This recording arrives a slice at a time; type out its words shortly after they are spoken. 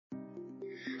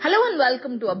Hello and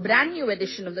welcome to a brand new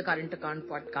edition of the Current Account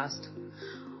Podcast.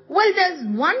 Well, there's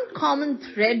one common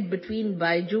thread between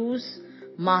Byju's,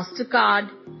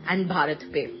 MasterCard and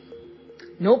BharatPe.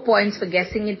 No points for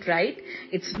guessing it right.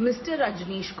 It's Mr.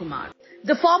 Rajnish Kumar,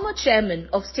 the former chairman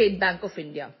of State Bank of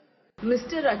India.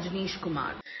 Mr. Rajnish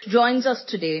Kumar joins us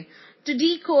today to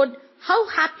decode how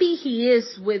happy he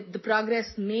is with the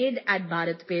progress made at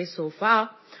BharatPe so far,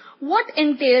 what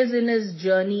entails in his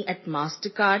journey at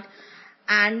MasterCard,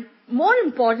 and more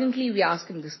importantly, we ask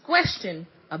him this question: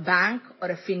 a bank or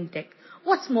a fintech?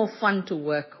 What's more fun to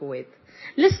work with?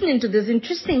 Listen into this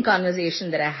interesting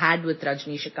conversation that I had with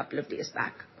Rajnish a couple of days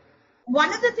back.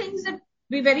 One of the things that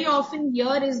we very often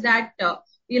hear is that,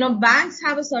 banks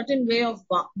have a certain way of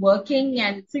working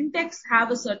and fintechs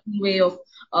have a certain way of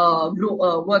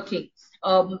working.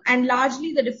 And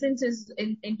largely the difference is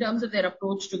in terms of their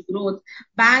approach to growth.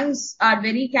 Banks are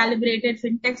very calibrated.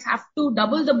 Fintechs have to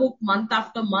double the book month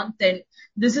after month. And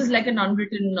this is like an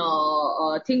unwritten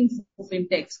thing for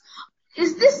fintechs.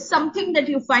 Is this something that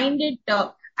you find it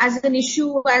as an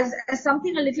issue, as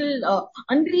something a little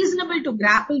unreasonable to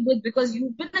grapple with, because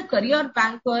you've been a career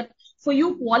banker? For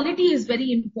you, quality is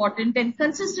very important, and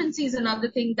consistency is another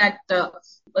thing that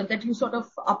you sort of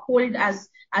uphold as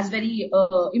very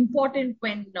important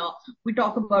when we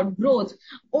talk about growth.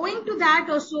 Owing to that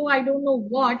or so, I don't know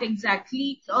what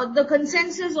exactly, the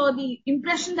consensus or the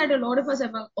impression that a lot of us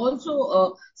have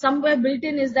also somewhere built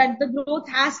in is that the growth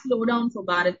has slowed down for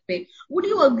BharatPe. Would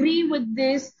you agree with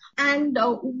this? And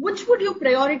which would you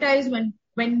prioritize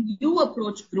when you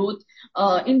approach growth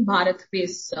in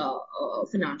BharatPe's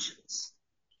financials?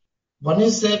 One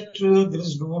is that there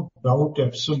is no doubt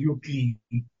absolutely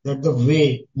that the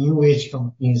way new age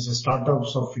companies,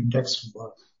 startups or fintechs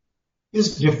work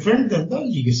is different than the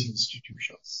legacy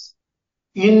institutions.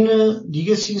 In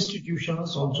legacy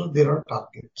institutions also there are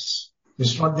targets.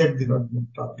 It's not that there are no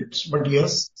targets, but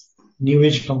yes, new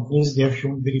age companies, they have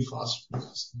shown very fast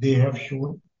growth. They have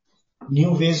shown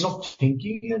new ways of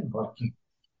thinking and working.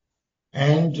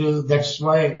 And that's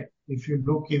why if you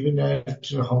look even at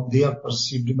how they are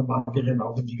perceived in the market and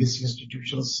how the legacy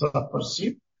institutions are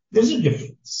perceived, there's a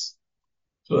difference.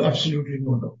 So absolutely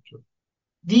no doubt.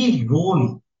 The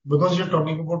role, because you're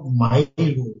talking about my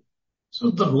role,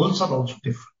 so the roles are also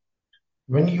different.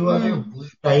 When you are a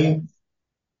full-time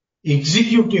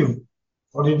executive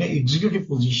or in an executive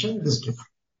position, it is different.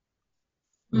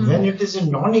 When it is a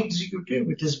non-executive,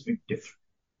 it is a bit different.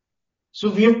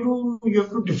 So you have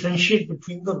to differentiate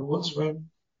between the roles when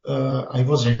I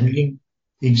was handling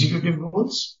executive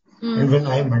roles and when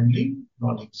I am handling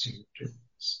non-executive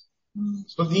roles.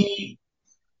 So the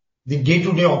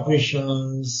day-to-day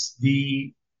operations,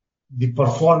 the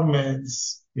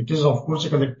performance, it is of course a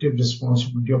collective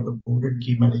responsibility of the board and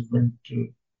key management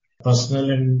personnel,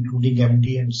 and including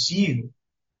MD and CEO.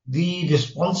 The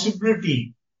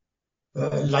responsibility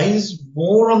lies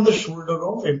more on the shoulder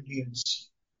of MD and CEO.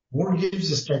 Board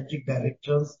gives strategic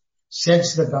directions,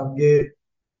 sets the target,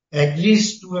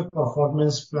 agrees to a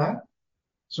performance plan.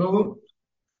 So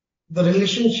the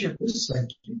relationship is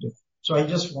slightly different. So I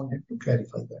just wanted to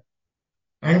clarify that.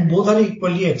 And both are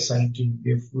equally exciting.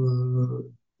 If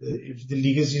the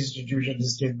legacy institution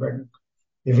is State Bank,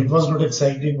 if it was not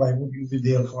exciting, why would you be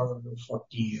there for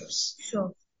 40 years?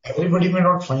 Sure. Everybody may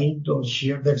not find or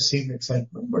share that same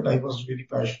excitement, but I was very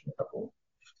passionate about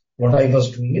what I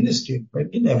was doing in State Bank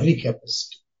in every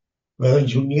capacity, whether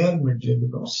junior,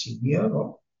 mid-level or senior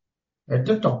or at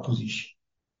the top position.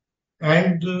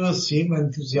 And same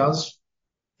enthusiasm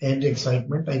and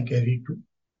excitement I carry to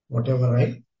whatever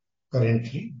I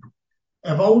currently do.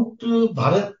 About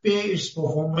BharatPe, its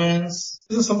performance,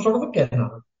 this is some sort of a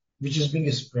canard which is being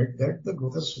spread that the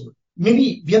growth is slow.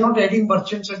 Maybe we are not adding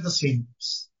merchants at the same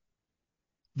pace.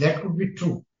 That could be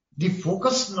true. The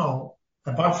focus now,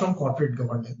 apart from corporate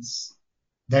governance,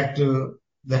 that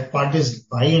part is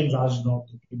by and large not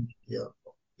taken care of.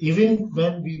 Even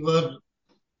when we were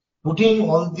putting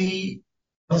all the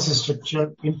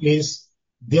structure in place,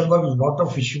 there were a lot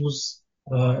of issues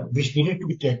which needed to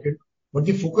be taken, but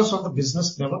the focus on the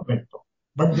business never went on.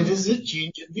 But there is a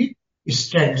change in the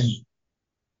strategy.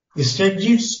 The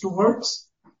strategy is towards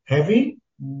having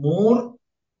more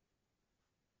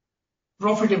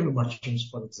profitable merchants,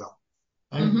 for example.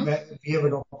 And we have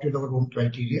adopted our own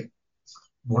criteria.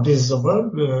 What is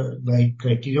our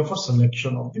criteria for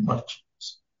selection of the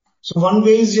merchants? So one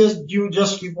way is you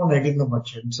just keep on adding the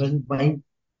merchants, and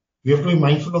we have to be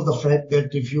mindful of the fact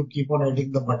that if you keep on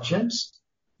adding the merchants,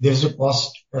 there's a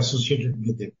cost associated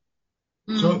with it.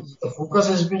 So the focus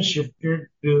has been shifted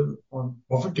on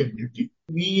profitability.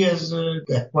 We as the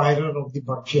acquirer of the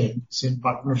merchants in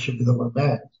partnership with our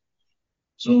bank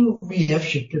So we have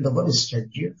shifted our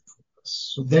strategy and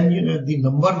focus. So then, the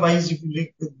number-wise, if you look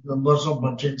at the numbers of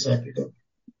merchants added up,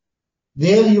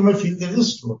 there you may feel there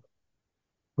is slowdown.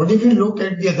 But if you look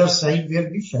at the other side where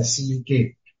we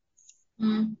facilitate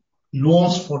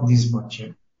loans for these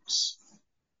merchants,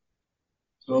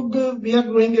 so we are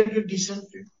growing at a decent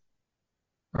rate.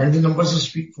 And the numbers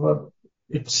speak for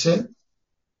itself.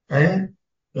 And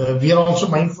we are also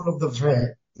mindful of the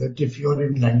fact that if you are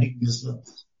in lending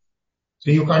business, so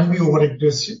you can't be over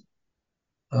aggressive.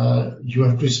 You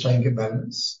have to strike a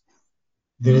balance.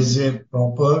 There is a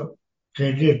proper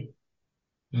credit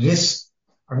risk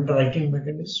underwriting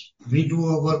mechanism. We do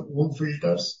our own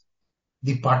filters.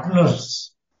 The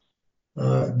partners,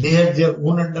 they have their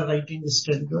own underwriting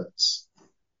standards.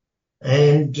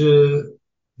 And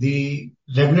the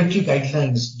regulatory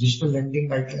guidelines, digital lending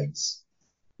guidelines,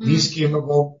 these came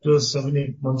about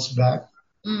 7-8 months back.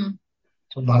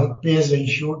 So BharatPe has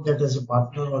ensured that as a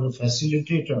partner or a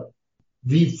facilitator,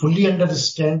 we fully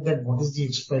understand that what is the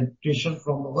expectation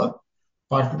from our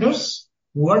partners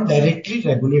who are directly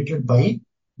regulated by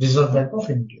Reserve Bank of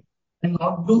India and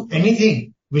not do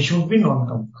anything which would be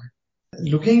non-compliant.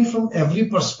 Looking from every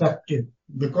perspective,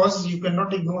 because you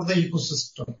cannot ignore the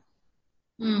ecosystem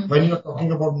when you are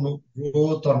talking about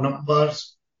growth or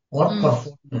numbers or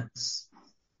performance.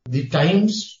 The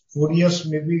times 4 years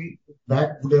maybe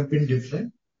back would have been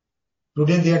different.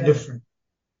 Today they are different.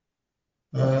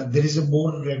 There is a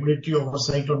more regulatory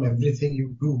oversight on everything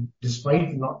you do,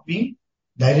 despite not being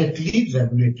directly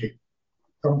regulated.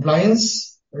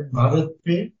 Compliance at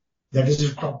BharatPe, that is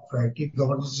a top priority.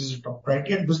 Governance is a top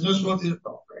priority, and business growth is a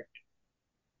top priority.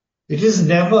 It is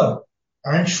never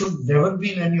and should never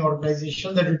be in any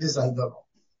organization that it is either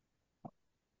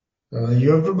or.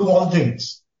 You have to do all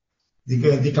things.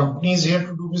 The company is here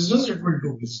to do business, it will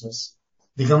do business.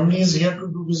 The company is here to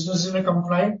do business in a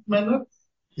compliant manner,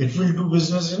 it will do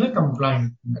business in a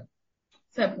compliant manner.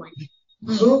 Fair point.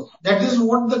 So that is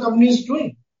what the company is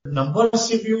doing. Numbers,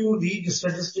 if you read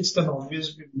statistics, can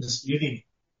always be misleading.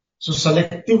 So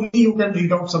selectively you can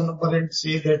read out some number and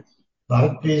say that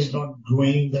BharatPe is not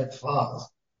growing that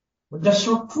fast. But that's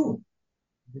not true.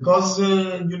 Because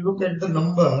you look at the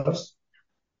numbers,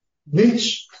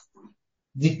 which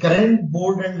the current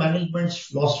board and management's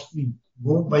philosophy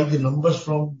go by the numbers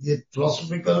from the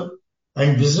philosophical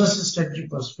and business strategy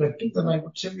perspective, then I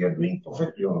would say we are doing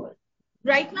perfectly all right.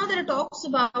 Right now, there are talks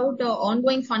about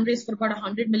ongoing fundraise for about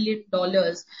 $100 million.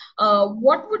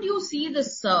 What would you see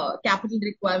this capital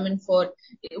requirement for?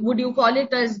 Would you call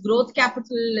it as growth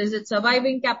capital? Is it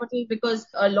surviving capital? Because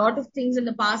a lot of things in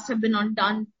the past have been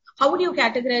undone. How would you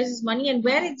categorize this money, and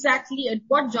where exactly, at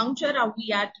what juncture are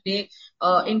we at today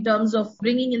in terms of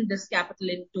bringing in this capital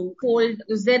into fold?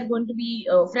 Is there going to be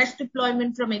fresh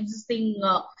deployment from existing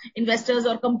investors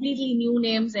or completely new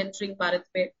names entering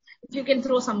BharatPe? If you can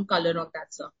throw some color on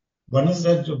that, sir. One is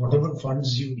that whatever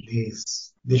funds you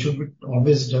raise, they should be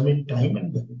always done in time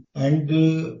and value. And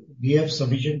we have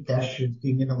sufficient cash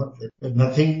sitting in our head.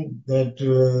 Nothing that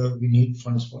we need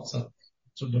funds for.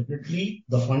 So definitely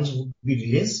the funds would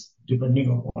be raised depending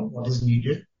upon what is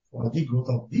needed for the growth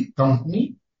of the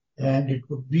company. And it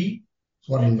could be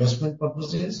for investment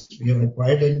purposes. We have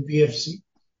acquired NBFC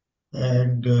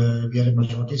and we are a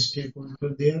majority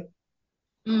stakeholder there.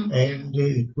 And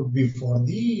it could be for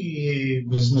the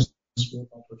business growth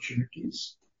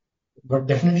opportunities, but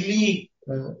definitely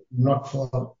not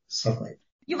for survival.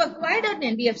 You've acquired an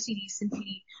NBFC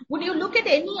recently. Would you look at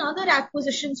any other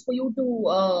acquisitions for you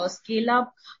to scale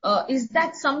up? Is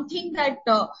that something that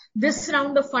this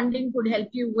round of funding could help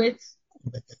you with?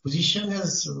 The acquisition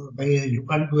is, you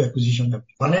can't do acquisition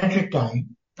one at a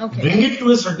time. Okay. Bring it to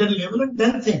a certain level and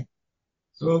then think.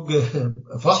 So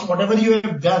first, whatever you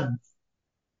have done,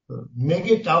 make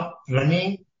it up,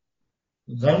 running,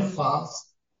 run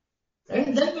fast,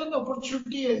 and then when the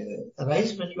opportunity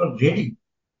arises when you are ready,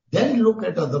 then look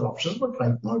at other options. But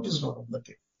right now it is not on the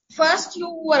table. First,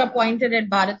 you were appointed at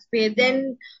BharatPe,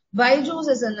 then Byju's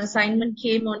as an assignment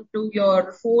came onto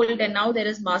your fold, and now there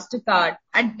is MasterCard.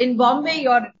 And in Bombay,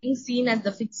 you're being seen as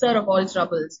the fixer of all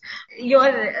troubles.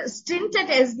 Your stint at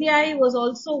SBI was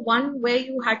also one where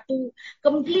you had to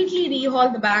completely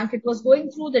rehaul the bank. It was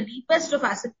going through the deepest of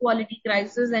asset quality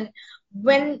crisis, and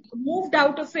when moved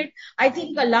out of it, I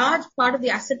think a large part of the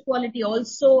asset quality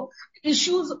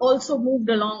issues also moved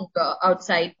along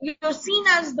outside. You're seen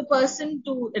as the person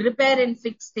to repair and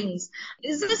fix things.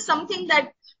 Is this something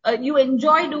that you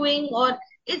enjoy doing, or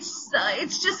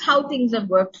it's just how things have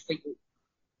worked for you?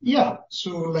 Yeah.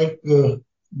 So like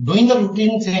doing the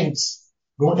routine things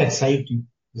don't excite you,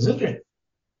 isn't it?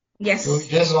 Yes. So it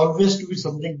has always to be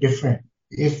something different.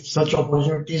 if such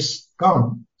opportunities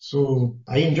come, so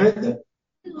I enjoy that.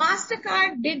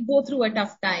 Mastercard did go through a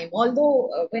tough time,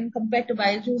 although when compared to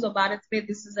Byju's or BharatPe,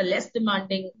 this is a less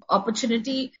demanding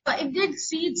opportunity. It did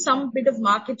cede some bit of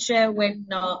market share when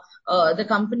the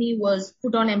company was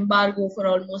put on embargo for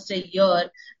almost a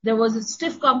year. There was a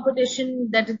stiff competition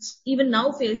that it's even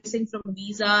now facing from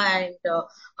Visa and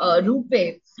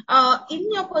RuPay.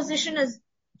 In your position as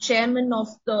chairman of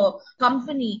the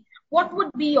company, what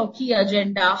would be your key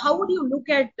agenda? How would you look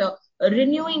at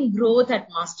renewing growth at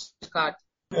Mastercard?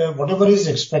 Whatever is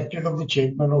expected of the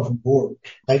chairman of a board,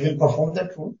 I will perform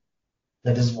that role.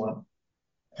 That is one.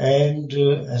 And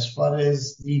as far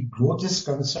as the growth is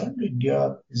concerned,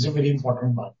 India is a very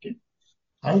important market.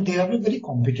 And they have a very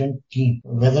competent team,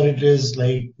 whether it is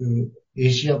like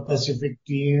Asia Pacific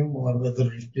team or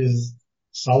whether it is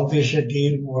South Asia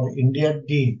team or India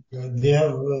team. They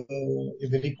have a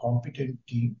very competent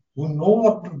team who know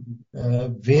what to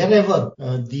do. Wherever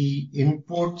the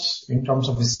inputs in terms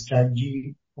of a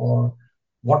strategy or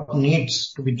what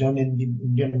needs to be done in the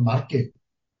Indian market.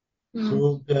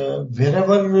 So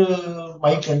wherever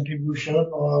my contribution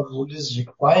or role is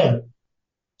required,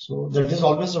 so that is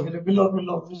always available or will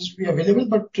always be available.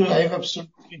 But I have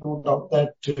absolutely no doubt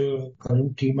that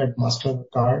current team at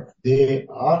Mastercard, they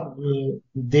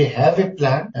have a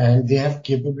plan and they have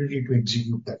capability to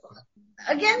execute that plan.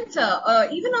 Again, sir,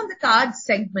 even on the cards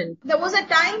segment, there was a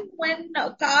time when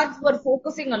cards were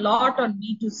focusing a lot on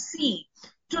B2C.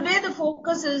 Today, the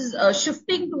focus is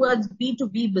shifting towards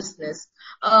B2B business.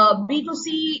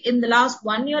 B2C in the last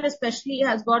 1 year especially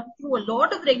has gone through a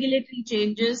lot of regulatory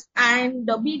changes, and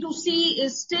B2C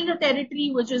is still a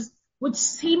territory which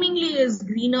seemingly is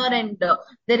greener, and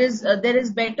there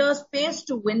is better space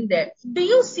to win there. Do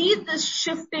you see this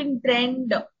shift in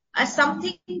trend as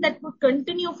something that would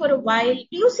continue for a while?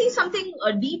 Do you see something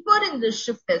deeper in this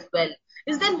shift as well?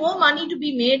 Is there more money to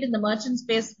be made in the merchant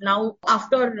space now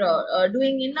after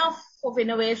doing enough of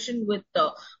innovation with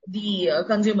the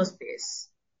consumer space?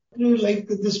 Like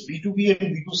this B2B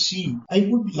and B2C, I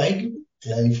would like you to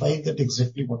clarify that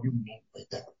exactly what you mean by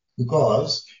that.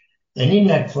 Because any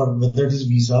network, whether it is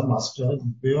Visa, Master,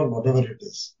 RuPay or whatever it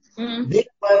is, they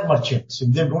acquire merchants.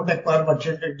 If they don't acquire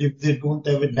merchants and if they don't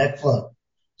have a network,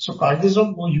 so card is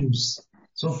of no use.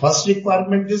 So first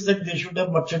requirement is that they should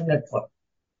have merchant network.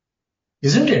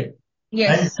 Isn't it?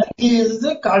 Yes. And that is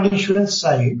the card issuance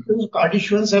side. Because card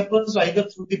issuance happens either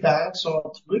through the banks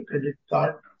or through a credit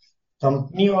card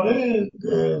company or a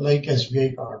like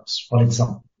SBI cards, for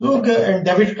example. Look, and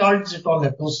debit cards, it all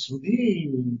happens through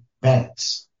the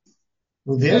banks,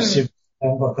 through their savings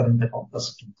account or current account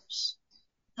customers.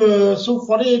 So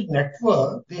for a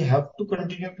network, they have to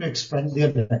continue to expand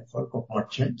their network of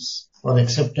merchants for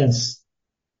acceptance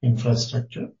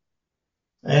infrastructure.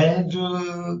 And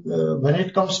when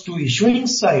it comes to issuing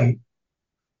side,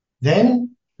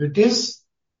 then it is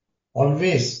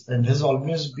always and has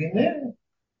always been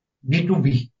a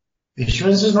B2B.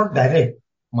 Issuance is not direct.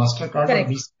 Mastercard or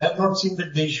Visa have not seen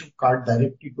that they issue card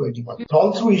directly to anyone. It's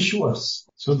all through issuers.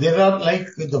 So there are like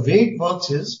the way it works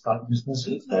is card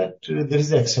businesses that there is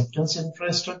the acceptance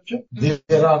infrastructure.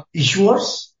 There are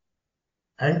issuers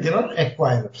and there are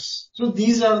acquirers. So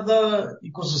these are the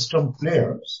ecosystem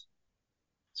players.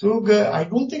 So I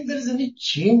don't think there is any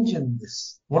change in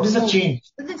this. What is the change?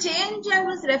 The change I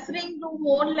was referring to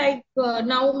more like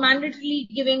now mandatorily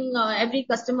giving every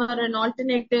customer an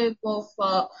alternative of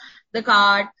the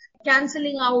card,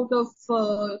 cancelling out of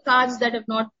cards that have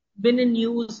not been in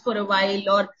use for a while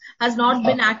or has not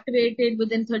been activated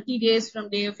within 30 days from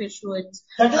day of issuance.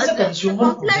 That is a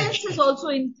consumer compliance protection. has also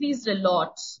increased a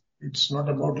lot. It's not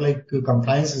about like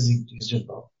compliance has increased a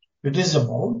lot. It is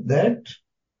about that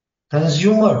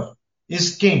consumer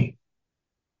is king.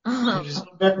 The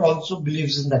Reserve Bank also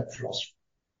believes in that philosophy.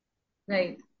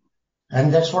 Right.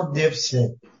 And that's what they have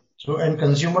said. So, and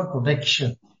consumer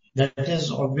protection, that is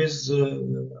always,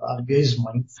 RBI is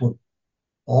mindful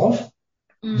of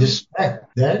this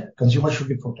fact that consumers should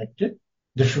be protected.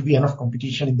 There should be enough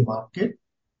competition in the market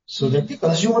so that the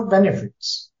consumer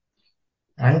benefits.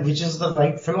 And which is the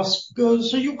right philosophy.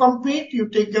 So you compete, you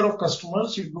take care of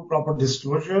customers, you do proper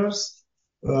disclosures,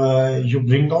 you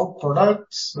bring out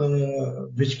products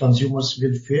which consumers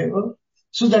will favor.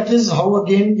 So that is how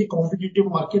again the competitive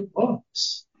market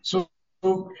works. So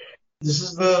this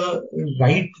is the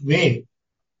right way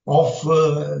of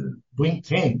doing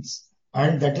things,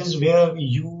 and that is where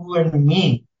you and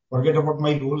me, forget about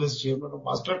my role as chairman of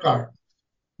Mastercard,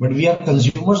 but we are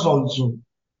consumers also.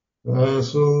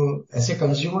 So as a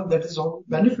consumer, that is how we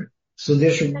benefit. So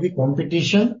there should be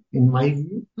competition, in my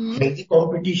view, healthy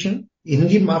competition in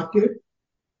the market,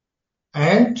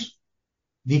 and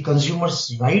The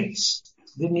consumers' rights,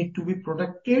 they need to be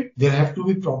protected. There have to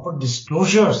be proper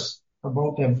disclosures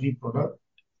about every product.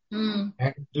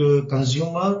 And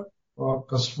consumer or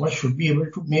customer should be able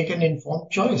to make an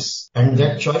informed choice, and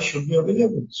that choice should be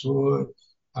available. So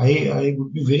I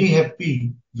would be very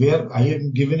happy where I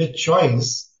am given a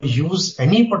choice to use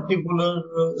any particular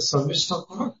service or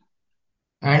product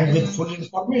and with full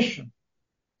information.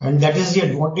 And that is the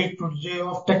advantage today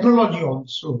of technology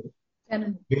also.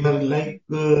 Where like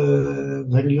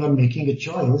when you are making a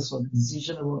choice or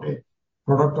decision about a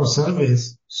product or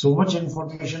service, so much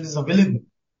information is available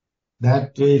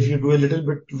that if you do a little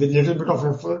bit with little bit of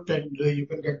effort, and you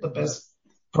can get the best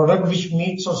product which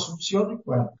meets or suits your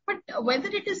requirement. But whether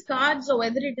it is cards or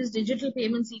whether it is digital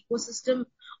payments ecosystem,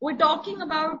 we're talking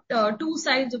about two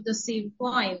sides of the same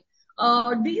coin.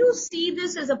 Do you see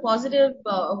this as a positive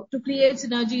to create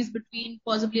synergies between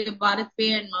possibly Bharat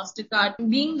Pay and MasterCard?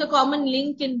 Being the common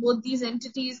link in both these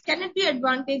entities, can it be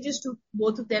advantageous to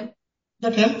both of them?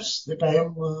 That helps that I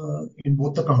am in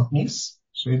both the companies.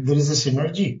 So if there is a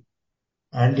synergy,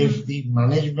 and if the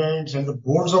managements and the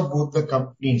boards of both the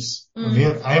companies,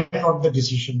 where I am not the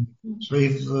decision, so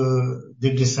if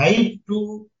they decide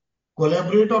to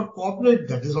collaborate or cooperate,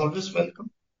 that is always welcome.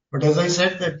 But as I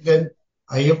said, that then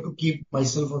I have to keep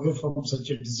myself away from such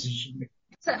a decision making.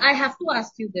 So I have to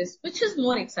ask you this, which is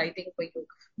more exciting for you?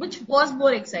 Which was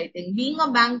more exciting? Being a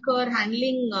banker,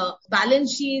 handling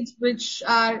balance sheets, which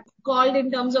are called in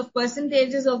terms of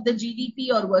percentages of the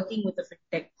GDP, or working with a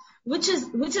fintech? Which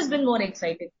has been more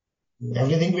exciting?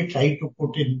 Everything we try to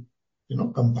put in,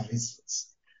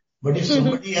 comparisons. But if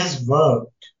somebody has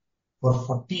worked for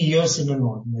 40 years in an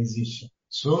organization,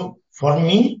 so for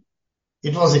me,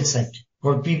 it was exciting.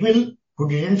 For people who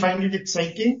didn't find it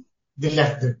exciting, they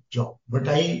left that job. But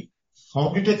I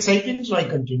found it exciting, so I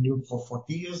continued for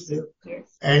 40 years there.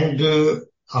 Yes. And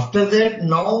after that,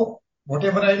 now,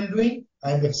 whatever I'm doing,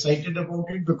 I'm excited about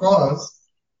it, because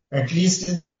at least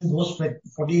in those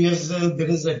 40 years, there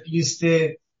is at least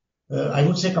a, I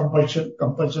would say compulsion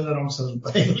around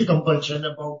survival, compulsion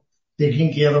about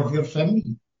taking care of your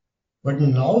family. But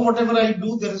now, whatever I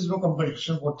do, there is no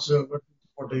compulsion whatsoever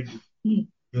what I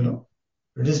do.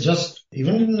 It is just,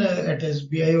 even at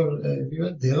SBI or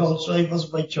everywhere, there also I was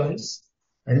by choice.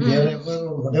 And wherever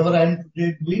or whatever I am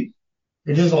today doing,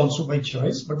 it is also by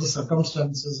choice, but the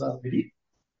circumstances are very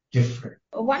different.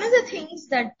 One of the things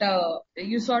that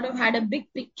you sort of had a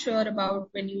big picture about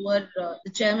when you were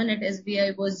the chairman at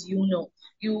SBI was,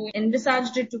 you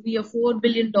envisaged it to be a $4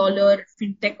 billion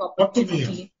fintech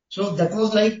opportunity. So that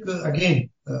was like, again,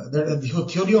 the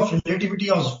theory of relativity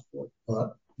was,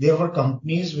 there were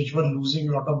companies which were losing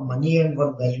a lot of money and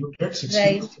were valued at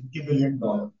 $60 to $50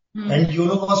 billion. And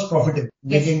YONO was profitable,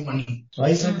 making money. So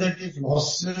I said that if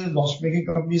loss-making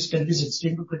companies can be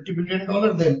 $16 to $20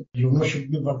 billion, then YONO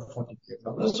should be worth $40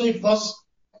 billion. So it was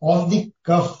off the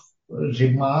cuff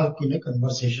remark in a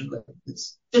conversation like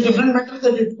this. It's a different matter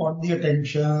that it caught the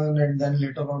attention, and then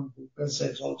later on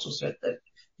Google also said that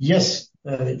yes,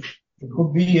 it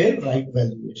could be a right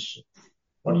valuation.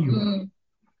 What do you want?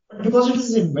 Because it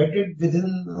is embedded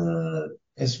within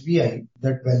SBI,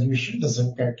 that valuation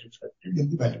doesn't get reflected in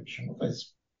the valuation of SBI.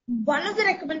 One of the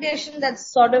recommendations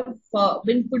that's sort of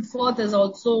been put forth is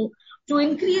also to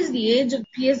increase the age of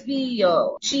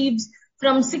PSB chiefs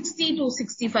from 60 to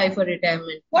 65 for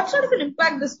retirement. What sort of an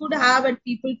impact this could have at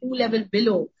people 2 level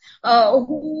below,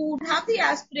 who have the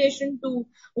aspiration to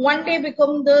one day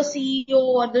become the CEO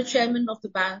or the chairman of the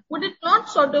bank? Would it not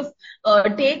sort of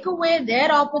take away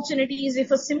their opportunities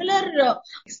if a similar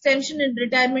extension in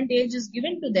retirement age is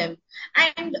given to them?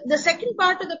 And the second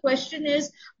part of the question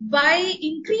is, by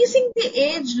increasing the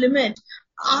age limit,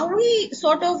 are we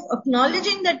sort of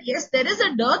acknowledging that yes, there is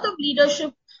a dearth of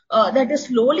leadership that is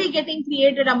slowly getting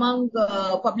created among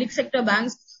public sector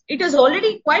banks? It is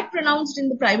already quite pronounced in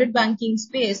the private banking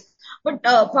space, but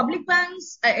public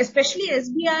banks, especially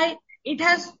SBI, it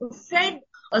has fed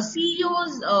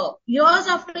CEOs years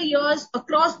after years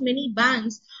across many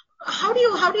banks. How do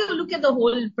you look at the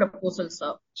whole proposal,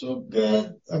 sir? So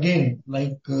again,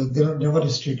 there are never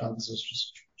straight answers to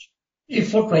situation.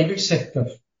 If for private sector,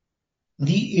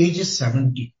 the age is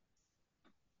 70,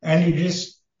 and it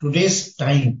is today's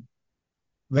time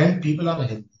when people are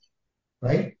healthy,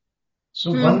 right?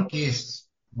 So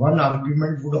one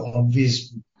argument would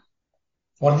always be,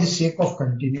 for the sake of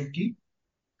continuity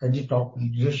at the top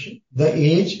leadership, the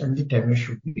age and the tenure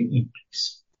should be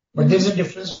increased. But there's a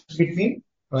difference between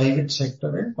private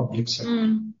sector and public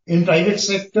sector. In private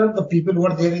sector, the people who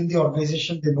are there in the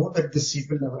organization, they know that this seat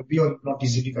will never be or not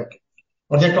easily vacant,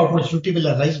 or that opportunity will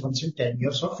arise once in 10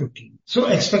 years or 15 years. So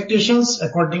expectations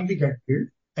accordingly get built,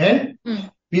 and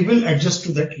people adjust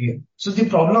to that reality. So the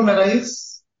problem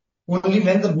arises only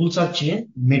when the rules are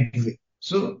changed midway.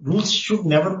 So rules should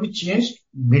never be changed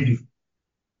midway.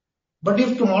 But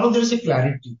if tomorrow there is a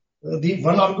clarity, the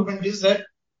one argument is that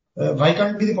why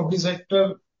can't be the public sector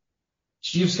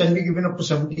chiefs can be given up to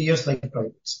 70 years like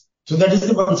private sector? So that is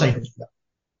the one side of that.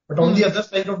 But on the other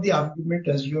side of the argument,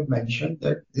 as you have mentioned,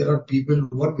 that there are people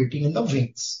who are waiting in the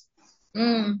wings.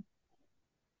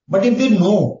 But if they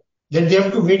know that they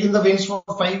have to wait in the wings for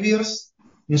 5 years,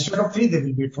 instead of 3, they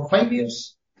will wait for 5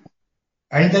 years.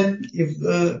 And then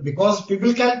if, because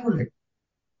people calculate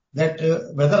that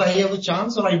whether I have a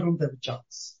chance or I don't have a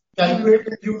chance. Calculate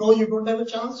if you know you don't have a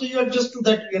chance, so you adjust to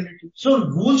that reality. So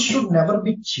rules should never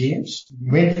be changed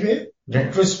midway,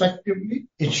 retrospectively.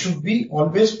 It should be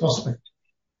always prospective.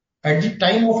 At the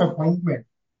time of appointment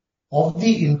of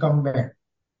the incumbent,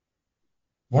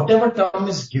 whatever term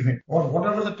is given or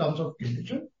whatever the terms of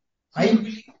condition, I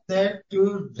believe that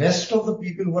the rest of the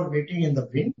people who are waiting in the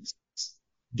wings,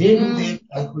 they do their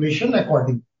calculation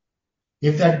accordingly.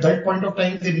 If at that point of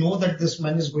time they know that this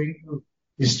man is going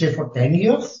to stay for 10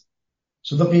 years,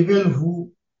 so the people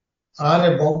who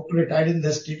are about to retire in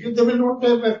the stadium, they will not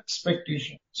have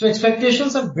expectation. So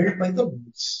expectations are built by the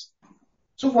rules.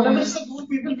 So whatever is the rule,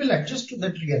 people will adjust to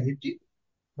that reality.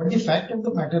 But the fact of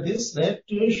the matter is that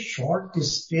short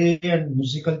stay and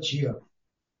musical chair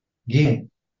game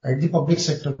at the public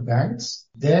sector banks,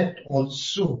 that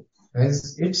also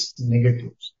has its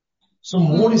negatives. So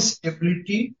more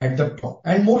stability at the top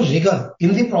and more rigor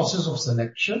in the process of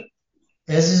selection,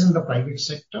 as is in the private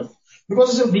sector.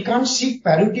 Because we can't seek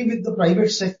parity with the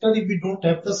private sector if we don't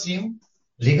have the same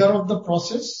rigor of the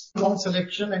process, long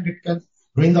selection, and it can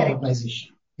ruin the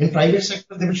organization. In private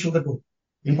sector, they will show the door.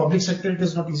 In public sector, it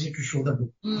is not easy to show the door.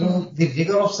 So the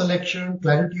rigor of selection,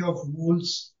 clarity of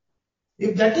rules,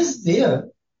 if that is there,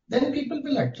 then people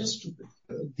will adjust to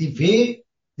it. The way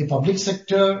the public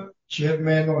sector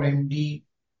chairman or MD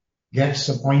gets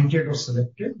appointed or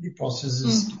selected, the process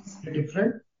is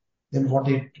different than what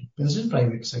it happens in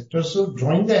private sector. So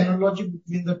drawing the analogy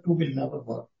between the two will never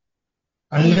work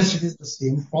unless it is the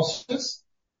same process.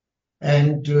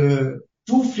 And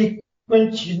too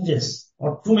frequent changes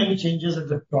or too many changes at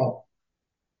the top,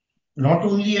 not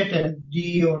only at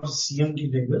MD or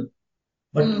CMD level,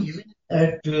 but even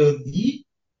at the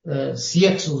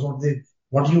CXOs or the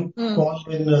what you call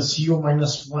in CO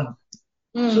 -1.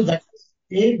 So that is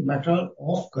a matter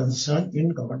of concern in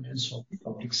governance of the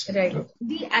public sector. Right.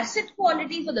 The asset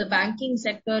quality for the banking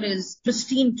sector is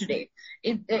pristine today.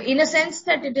 In a sense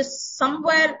that it is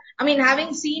somewhere, I mean,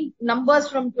 having seen numbers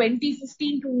from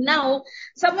 2015 to now,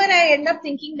 somewhere I end up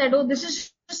thinking that, oh, this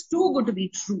is just too good to be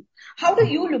true. How do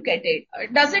you look at it?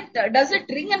 Does it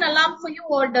ring an alarm for you,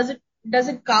 or does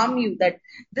it calm you that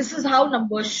this is how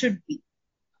numbers should be?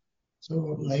 So,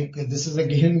 like, this is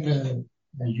again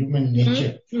human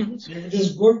nature. So if it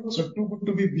is good, so too good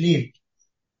to be believed.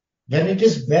 When it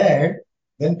is bad,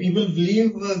 then people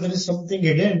believe there is something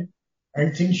hidden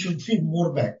and things should be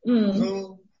more bad.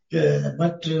 So,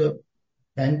 what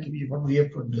we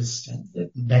have to understand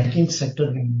that the banking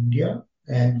sector in India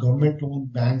and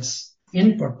government-owned banks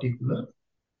in particular,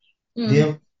 they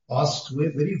have passed through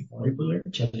a very horrible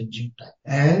and challenging time.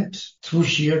 And through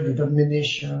sheer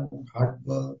determination, hard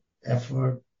work,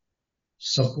 effort,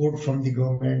 support from the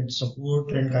government,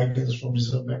 support and guidance from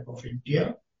Reserve Bank of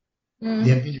India, they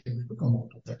have been able to come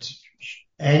out of that situation.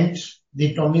 And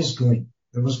the economy is growing.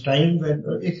 There was time when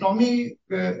economic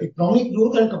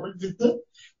growth and coupled with the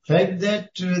fact that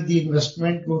the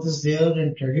investment growth is there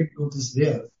and credit growth is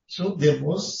there. So there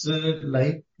was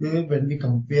when we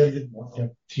compare with what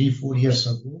 3-4 years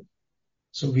ago.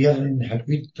 So we are in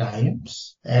happy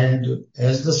times, and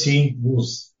as the saying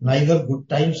goes, neither good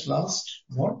times last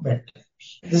nor bad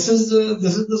times. This is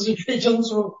the situation.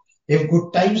 So if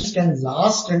good times can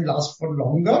last and last for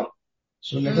longer,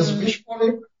 so let us wish for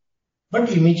it. But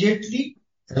immediately,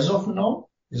 as of now,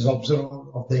 as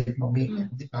observer of the economy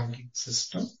and the banking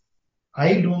system,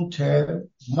 I don't have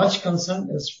much concern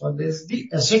as far as the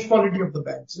asset quality of the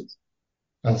banks is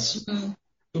concerned.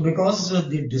 So because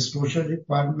the disclosure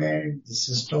requirement, the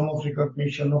system of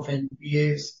recognition of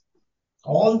NPAs,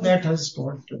 all that has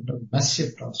got a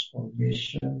massive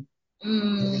transformation.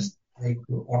 There is like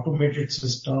automated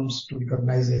systems to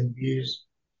recognize NPAs.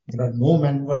 There are no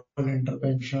manual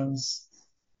interventions.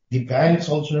 The banks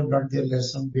also have got their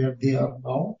lesson where they are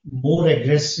now more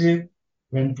aggressive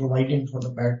when providing for the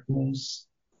bad loans.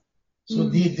 So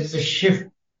there is a shift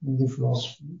in the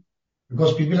philosophy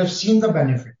because people have seen the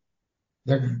benefit.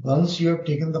 that once you have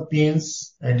taken the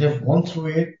pains and have gone through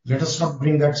it, let us not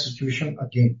bring that situation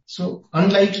again. So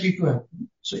unlikely to happen.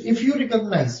 So if you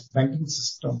recognize banking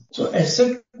system, so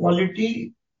asset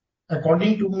quality,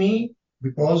 according to me,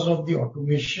 because of the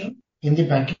automation in the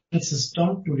banking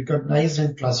system to recognize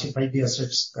and classify the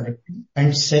assets correctly.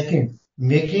 And second,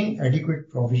 making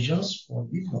adequate provisions for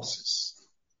the losses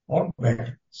or bad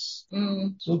debts.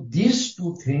 So these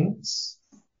two things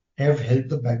have helped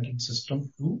the banking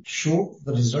system to show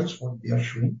the results what they are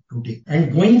showing today.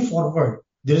 And going forward,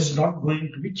 there is not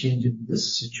going to be change in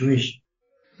this situation.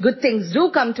 Good things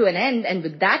do come to an end, and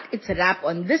with that, it's a wrap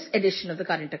on this edition of the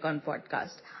Current Account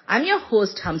Podcast. I'm your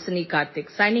host, Hamsani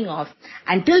Karthik, signing off.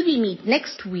 Until we meet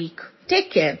next week, take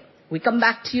care. We come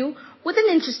back to you with an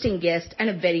interesting guest and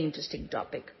a very interesting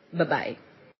topic. Bye-bye.